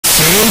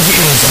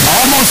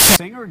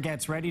singer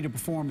gets ready to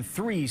perform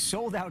 3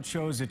 sold-out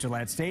shows at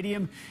Gillette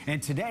Stadium.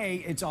 And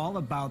today, it's all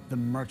about the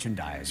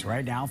merchandise.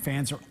 Right now,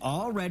 fans are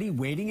already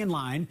waiting in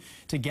line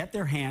to get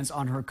their hands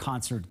on her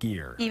concert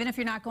gear. Even if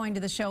you're not going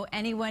to the show,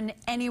 anyone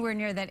anywhere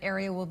near that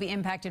area will be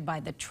impacted by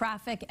the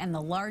traffic and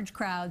the large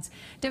crowds.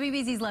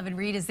 WBZ's Levan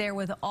Reid is there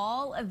with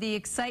all of the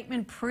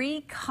excitement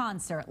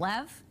pre-concert.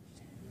 Lev?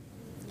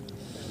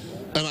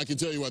 And I can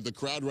tell you what, the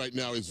crowd right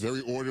now is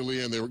very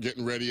orderly, and they were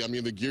getting ready. I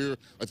mean, the gear,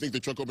 I think the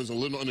truck opens a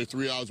little under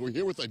 3 hours. We're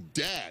here with a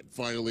dad,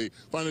 finally.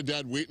 Find a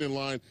dad waiting in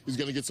line. He's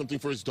going to get something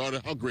for his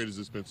daughter. How great is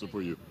this, Spencer,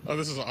 for you? Oh,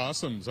 this is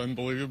awesome. It's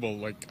unbelievable.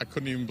 Like, I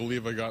couldn't even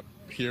believe I got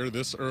here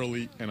this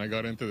early, and I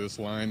got into this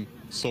line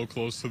so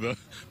close to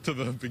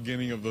the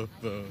beginning of the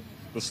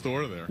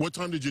store there. What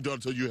time did your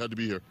daughter tell you had to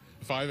be here?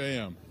 5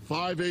 a.m.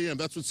 5 a.m.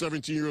 That's what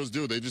 17-year-olds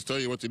do. They just tell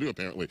you what to do,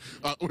 apparently.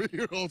 We're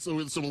here also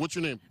with someone. What's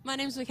your name? My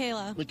name's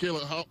Michaela.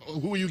 Michaela,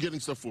 who are you getting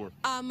stuff for?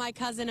 My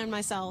cousin and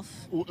myself.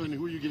 And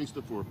who are you getting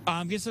stuff for?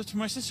 I'm getting stuff for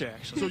my sister,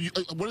 actually.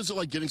 So what is it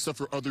like getting stuff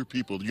for other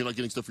people? You're not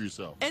getting stuff for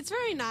yourself? It's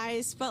very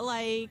nice, but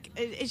like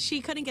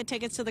she couldn't get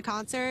tickets to the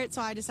concert,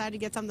 so I decided to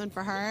get something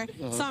for her.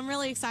 So I'm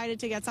really excited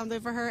to get something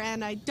for her,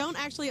 and I don't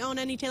actually own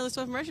any Taylor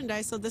Swift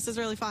merchandise, so this is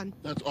really fun.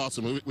 That's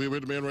awesome. We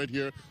have a man right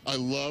here. I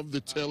love the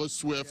Taylor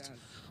Swift.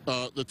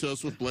 The Taylor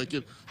Swift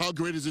blanket. How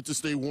great is it to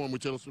stay warm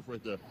with Taylor Swift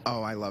right there?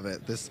 Oh, I love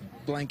it. This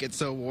blanket's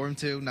so warm,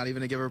 too. Not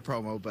even to give her a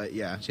promo, but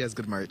yeah, she has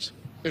good merch.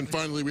 And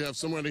finally, we have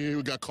someone here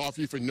who got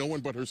coffee for no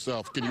one but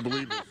herself. Can you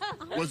believe it?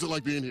 What's it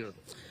like being here?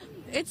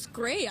 It's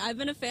great. I've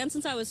been a fan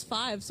since I was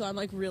 5, so I'm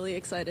like really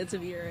excited to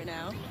be here right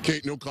now.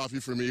 Kate, no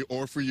coffee for me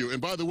or for you. And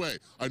by the way,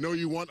 I know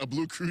you want a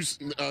Blue Cruise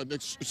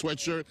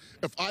sweatshirt.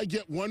 If I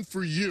get one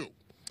for you,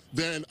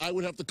 then I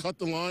would have to cut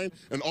the line,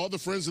 and all the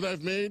friends that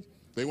I've made,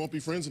 they won't be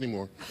friends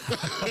anymore. But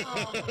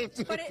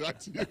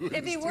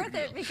it'd be worth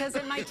it, because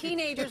then my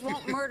teenagers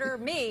won't murder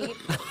me,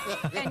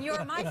 and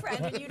you're my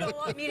friend, and you don't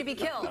want me to be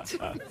killed. So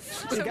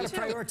you got to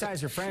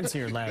prioritize your friends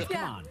here, Lev. Yeah,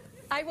 Come on.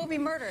 I will be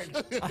murdered.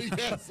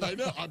 Yes, I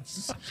know.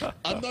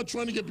 I'm not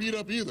trying to get beat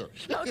up either.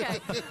 Okay,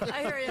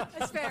 I hear you.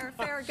 It's fair.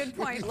 Fair, good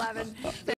point, Levin.